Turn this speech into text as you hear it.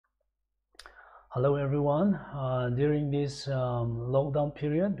Hello everyone. During this lockdown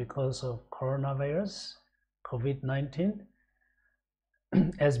period because of coronavirus, COVID-19,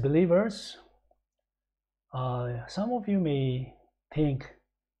 as believers, some of you may think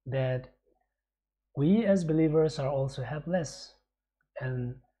that we as believers are also helpless,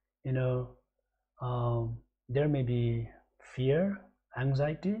 and you know there may be fear,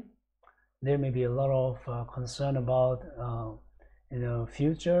 anxiety, there may be a lot of concern about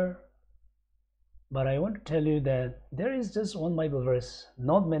future. But I want to tell you that there is just one Bible verse,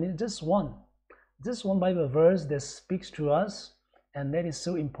 not many, just one Bible verse that speaks to us, and that is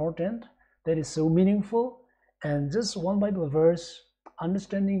so important, that is so meaningful. And just one Bible verse,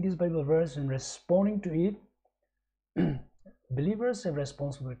 understanding this Bible verse and responding to it, believers have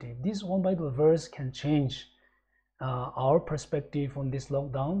responsibility. This one Bible verse can change our perspective on this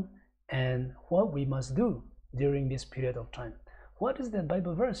lockdown and what we must do during this period of time. What is that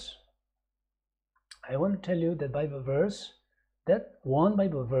Bible verse? I want to tell you that that one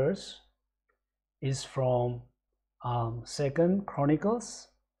Bible verse is from 2 Chronicles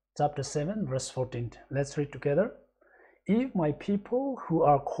chapter 7 verse 14. Let's read together. If my people who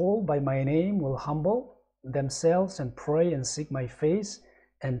are called by my name will humble themselves and pray and seek my face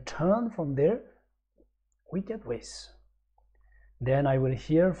and turn from their wicked ways, then I will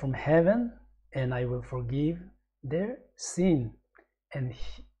hear from heaven and I will forgive their sin and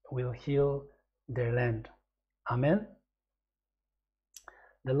will heal their land. Amen.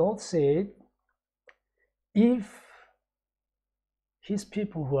 The Lord said, if his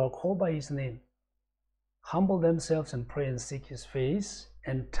people who are called by his name humble themselves and pray and seek his face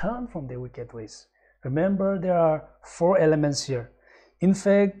and turn from their wicked ways. Remember, there are 4 elements here. In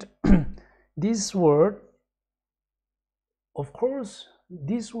fact, this word, of course,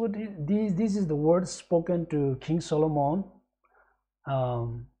 this is the word spoken to King Solomon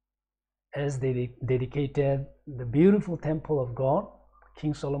as they dedicated the beautiful temple of God.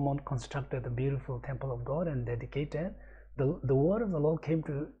 King Solomon constructed the beautiful temple of God and dedicated. The word of the Lord came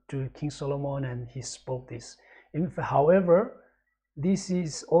to King Solomon and he spoke this. However, this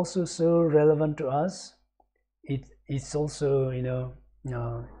is also so relevant to us. It's also,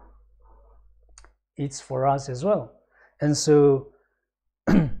 it's for us as well. And so,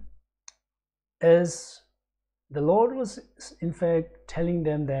 as the Lord was in fact telling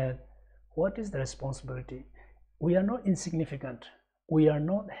them that what is the responsibility? We are not insignificant. We are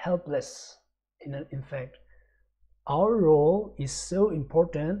not helpless. In fact, our role is so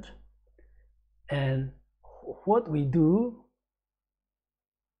important, and what we do,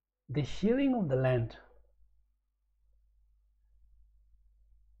 the healing of the land,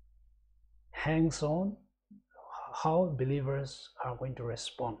 hangs on how believers are going to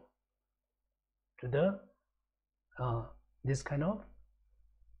respond to the this kind of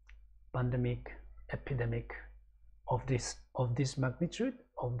pandemic, epidemic of this magnitude,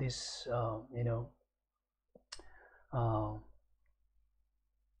 of this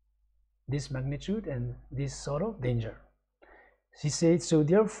this magnitude and this sort of danger. He said, so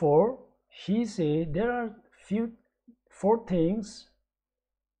therefore he said there are 4 things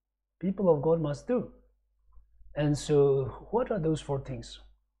people of God must do. And so what are those 4 things?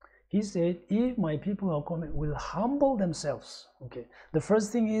 He said, if my people who are coming will humble themselves. Okay, the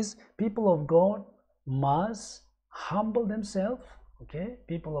first thing is people of God must humble themselves. Okay,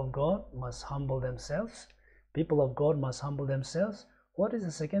 people of God must humble themselves. People of God must humble themselves. What is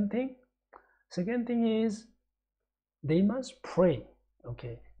the second thing? Second thing is they must pray.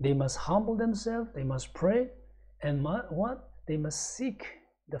 Okay, they must humble themselves, they must pray, and what? They must seek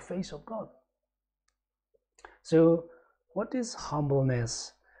the face of God. So what is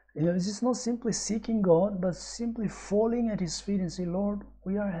humbleness? This is not simply seeking God, but simply falling at his feet and say, Lord,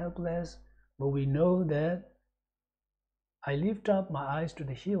 we are helpless, but we know that I lift up my eyes to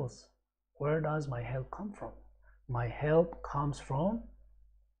the hills. Where does my help come from? My help comes from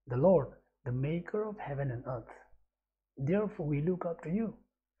the Lord, the maker of heaven and earth. Therefore, we look up to you.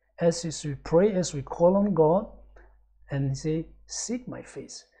 As we pray, as we call on God and say, seek my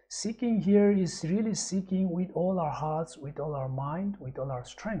face. Seeking here is really seeking with all our hearts, with all our mind, with all our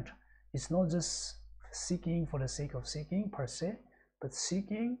strength. It's not just seeking for the sake of seeking per se, but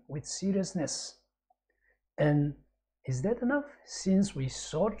seeking with seriousness. And is that enough? Since we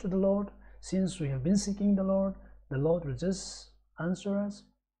sought to the Lord, since we have been seeking the Lord will just answer us?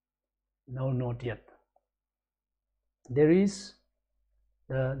 No, not yet. There is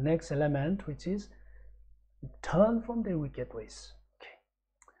the next element, which is turn from their wicked ways.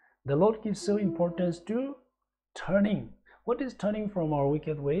 The Lord gives so importance to turning. What is turning from our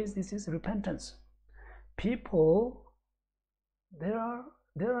wicked ways? This is repentance. People, there are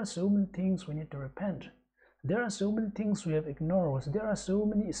There are so many things we need to repent. There are so many things we have ignored. There are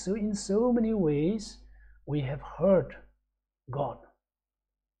in so many ways we have hurt God.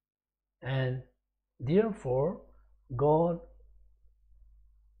 And therefore, God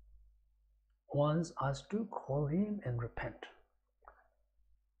wants us to call Him and repent.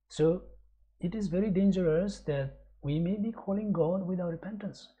 So it is very dangerous that we may be calling God without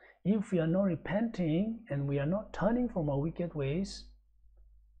repentance. If we are not repenting and we are not turning from our wicked ways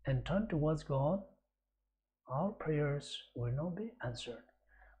and turn towards God, our prayers will not be answered.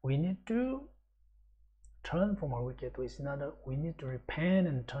 We need to turn from our wicked ways. In other, we need to repent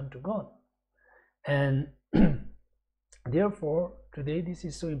and turn to God. And therefore, today this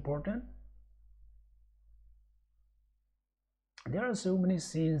is so important. There are so many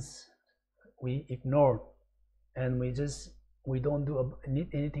sins we ignore, and we don't need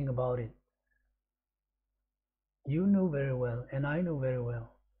anything about it. You know very well, and I know very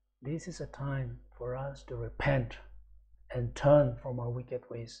well, this is a time for us to repent and turn from our wicked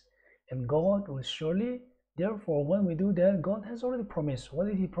ways. And God will surely, therefore, when we do that, God has already promised. What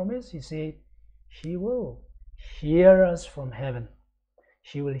did He promise? He said He will hear us from heaven.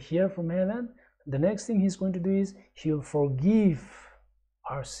 He will hear from heaven. The next thing He's going to do is He will forgive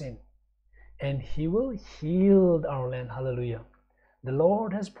our sin, and He will heal our land. Hallelujah. The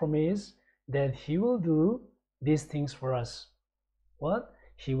Lord has promised that He will do these things for us. What?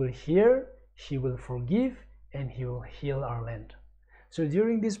 He will hear, He will forgive, and He will heal our land. So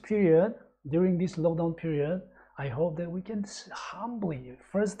during this period, during this lockdown period, I hope that we can humbly,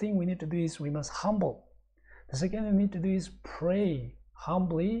 first thing we need to do is we must humble. The second thing we need to do is pray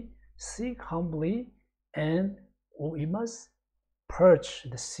humbly, seek humbly, and we must purge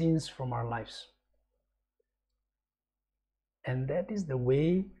the sins from our lives. And that is the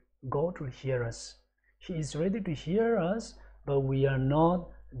way God will hear us. He is ready to hear us, but we are not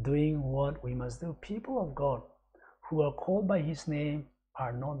doing what we must do. People of God who are called by His name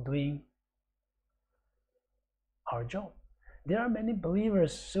are not doing our job. There are many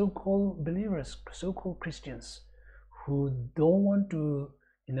believers, so-called Christians, who don't want to,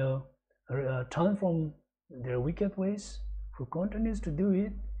 turn from their wicked ways, who continues to do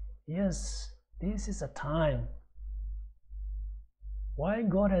it. Yes, this is a time. Why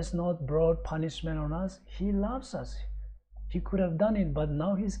God has not brought punishment on us? He loves us. He could have done it, but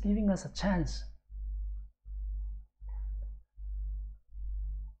now He's giving us a chance.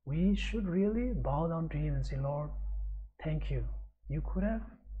 We should really bow down to Him and say, Lord, thank you. You could have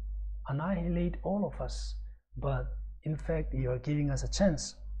annihilated all of us, but in fact, You are giving us a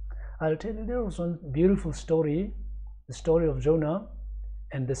chance. I'll tell you, there was one beautiful story, the story of Jonah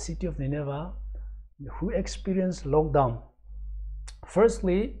and the city of Nineveh, who experienced lockdown.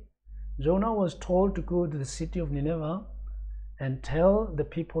 Firstly, Jonah was told to go to the city of Nineveh and tell the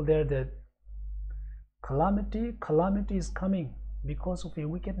people there that calamity is coming because of your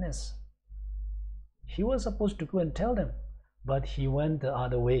wickedness. He was supposed to go and tell them, but he went the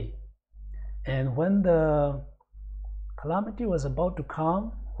other way. And when the calamity was about to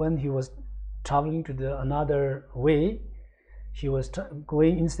come, when he was traveling to another way, he was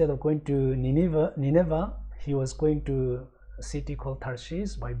going, instead of going to Nineveh, he was going to a city called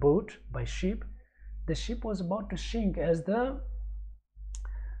Tarshish by boat, by ship. The ship was about to sink as the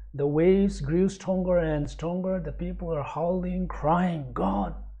waves grew stronger and stronger. The people were howling, crying,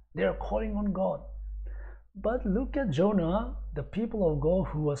 God. They are calling on God. But look at Jonah, the people of God,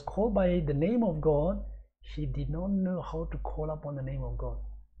 who was called by the name of God. He did not know how to call upon the name of God.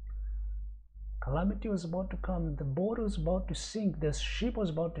 Calamity was about to come. The boat was about to sink. The ship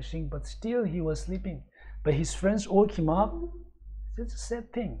was about to sink, but still he was sleeping. But his friends woke him up. It's a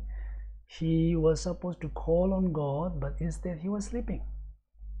sad thing. He was supposed to call on God, but instead he was sleeping.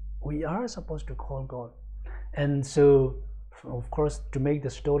 We are supposed to call God. And so, of course, to make the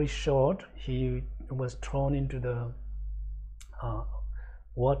story short, he was thrown into the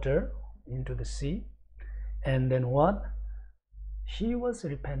water, into the sea. And then what? He was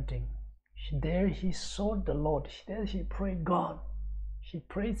repenting. There he sought the Lord. There he prayed God. He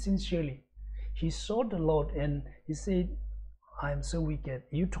prayed sincerely. He sought the Lord and he said, I am so wicked.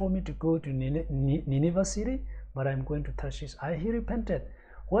 You told me to go to Nineveh city, but I'm going to Tarshish. He repented.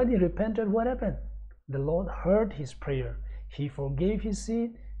 When he repented, what happened? The Lord heard his prayer. He forgave his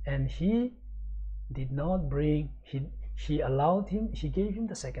sin, and he did not bring, he allowed him, he gave him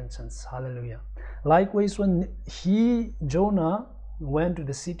the second chance. Hallelujah. Likewise, when Jonah, went to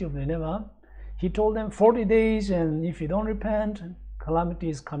the city of Nineveh, he told them 40 days, and if you don't repent, calamity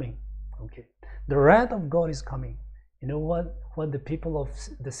is coming. Okay. The wrath of God is coming. You know what the people of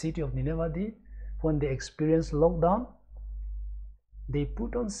the city of Nineveh did when they experienced lockdown? They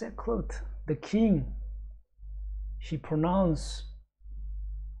put on sackcloth. The king, he pronounced,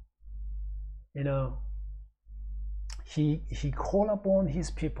 he called upon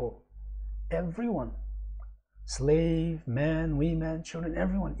his people, everyone, slave, men, women, children,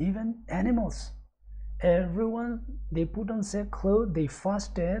 everyone, even animals, everyone. They put on sackcloth, they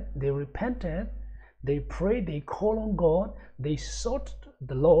fasted, they repented, they prayed, they called on God, they sought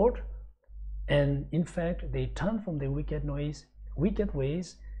the Lord, and in fact they turned from their wicked ways.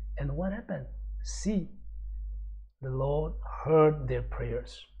 And what happened? See, the Lord heard their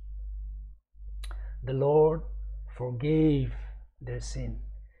prayers. The Lord forgave their sin,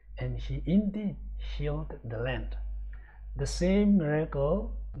 and he indeed healed the land. The same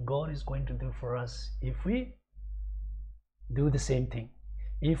miracle God is going to do for us if we do the same thing.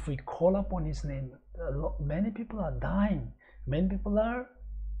 If we call upon his name. Many people are dying. Many people are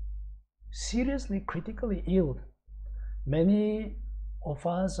seriously, critically ill. Many of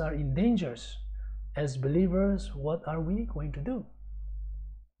us are in dangers. As believers, what are we going to do?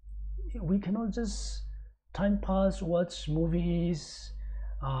 We cannot just time pass, watch movies,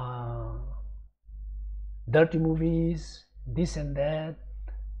 dirty movies, this and that,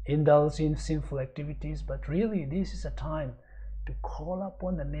 indulge in sinful activities. But really, this is a time to call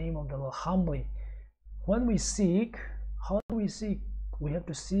upon the name of the Lord humbly. When we seek, how do we seek? We have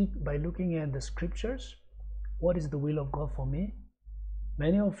to seek by looking at the scriptures. What is the will of God for me?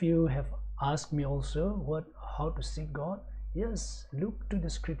 Many of you have asked me also how to seek God. Yes, look to the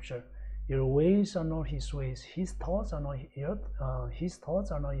scripture. Your ways are not his ways. His thoughts are not your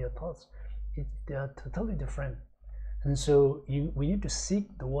thoughts. They are totally different. And so we need to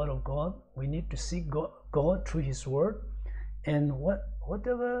seek the word of God. We need to seek God through his word. And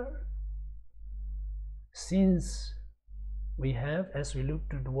whatever sins we have, as we look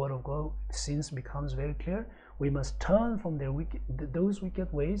to the word of God, sins becomes very clear. We must turn from those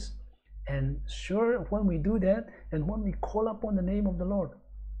wicked ways. And sure, when we do that, and when we call upon the name of the Lord,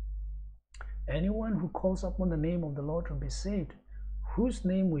 anyone who calls upon the name of the Lord will be saved. Whose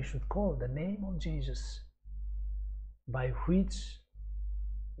name we should call? The name of Jesus, by which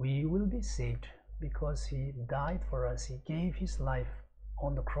we will be saved, because he died for us. He gave his life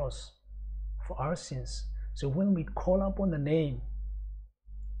on the cross for our sins. So when we call upon the name,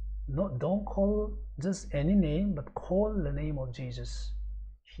 don't call just any name, but call the name of Jesus.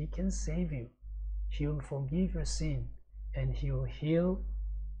 He can save you. He will forgive your sin, and he will heal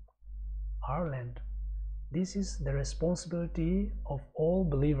our land. This is the responsibility of all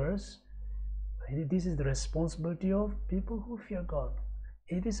believers. This is the responsibility of people who fear God.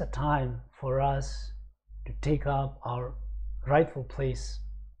 It is a time for us to take up our rightful place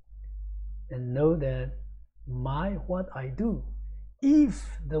and know that what I do,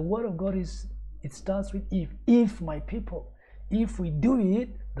 if the word of God it starts with if my people, if we do it,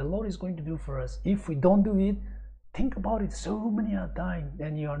 the Lord is going to do for us. If we don't do it, think about it. So many are dying,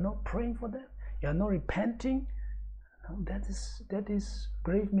 and you are not praying for them. You are not repenting. No, that is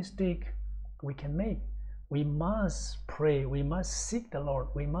grave mistake we can make. We must pray. We must seek the Lord.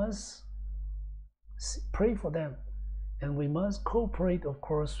 We must pray for them, and we must cooperate, of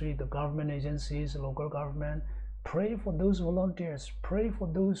course, with the government agencies, local government. Pray for those volunteers. Pray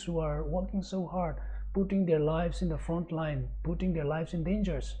for those who are working so hard, putting their lives in the front line, putting their lives in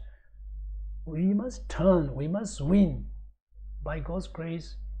dangers. We must turn. We must win. By God's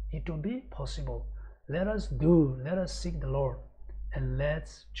grace, it will be possible. Let us seek the Lord, and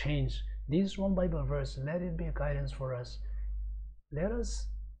let's change. This one Bible verse, let it be a guidance for us. Let us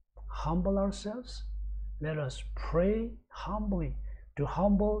humble ourselves. Let us pray humbly. To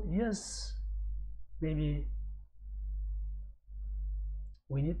humble, yes, maybe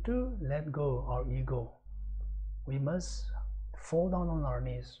we need to let go our ego. We must fall down on our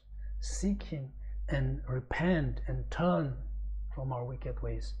knees, seek him, and repent and turn from our wicked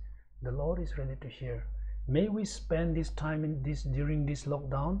ways. The Lord is ready to hear. May we spend this time during this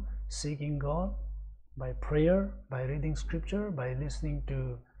lockdown seeking God by prayer, by reading scripture, by listening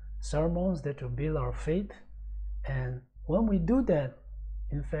to sermons that will build our faith. And when we do that,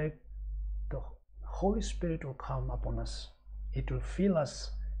 in fact, the Holy Spirit will come upon us. It will fill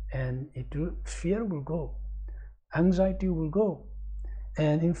us, and fear will go, anxiety will go,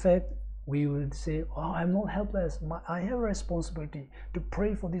 and in fact we will say, oh, I'm not helpless. I have a responsibility to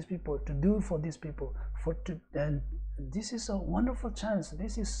pray for these people, to do for these people, and this is a wonderful chance.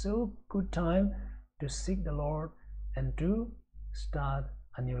 This is so good time to seek the Lord and to start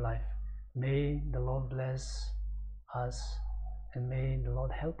a new life. May the Lord bless us, and may the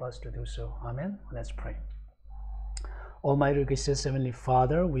Lord help us to do so. Amen. Let's pray. Almighty gracious Heavenly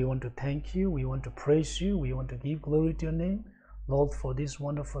Father, we want to thank you, we want to praise you, we want to give glory to your name. Lord, for this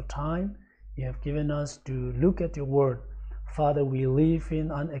wonderful time you have given us to look at your word. Father, we live in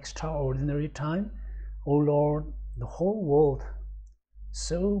an extraordinary time. Oh Lord, the whole world,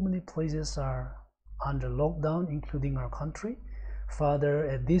 so many places are under lockdown, including our country. Father,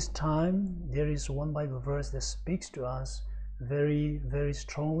 at this time, there is one Bible verse that speaks to us very, very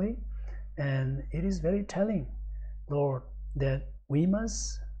strongly, and it is very telling, Lord, that we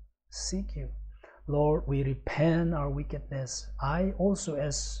must seek you. Lord, we repent our wickedness. I also,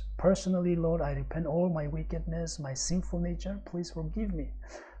 as personally, Lord, I repent all my wickedness, my sinful nature. Please forgive me.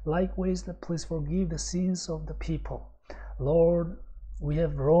 Likewise, please forgive the sins of the people. Lord, we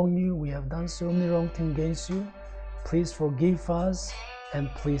have wronged you. We have done so many wrong things against you. Please forgive us and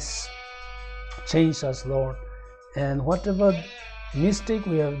please change us, Lord. And whatever mistake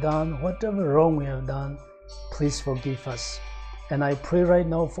we have done, whatever wrong we have done, please forgive us. And I pray right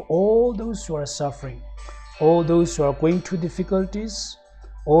now for all those who are suffering, all those who are going through difficulties,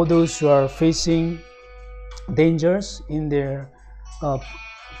 all those who are facing dangers in their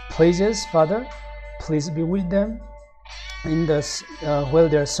places. Father, please be with them in this while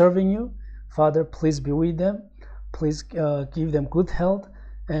they are serving you. Father, please be with them. Please give them good health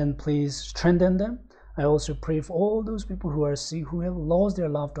and please strengthen them. I also pray for all those people who are sick, who have lost their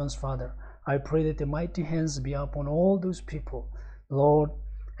loved ones, Father. I pray that the mighty hands be upon all those people, Lord.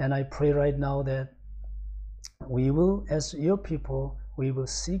 And I pray right now that we will, as your people, we will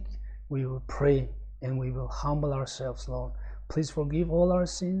seek, we will pray, and we will humble ourselves, Lord. Please forgive all our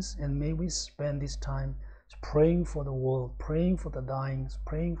sins, and may we spend this time praying for the world, praying for the dying,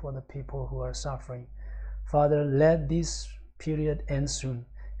 praying for the people who are suffering. Father, let this period end soon,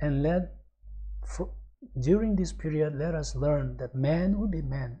 and during this period, let us learn that man will be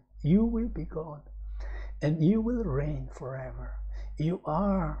man, you will be God, and you will reign forever. You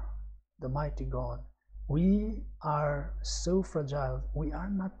are the mighty God. We are so fragile. We are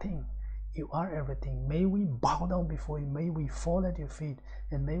nothing. You are everything. May we bow down before you. May we fall at your feet,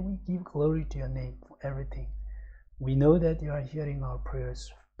 and may we give glory to your name for everything. We know that you are hearing our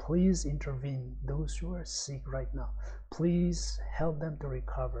prayers. Please intervene. Those who are sick right now, please help them to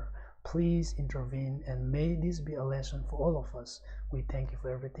recover. Please intervene, and may this be a lesson for all of us. We thank you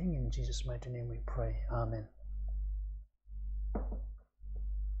for everything. In Jesus' mighty name we pray. Amen.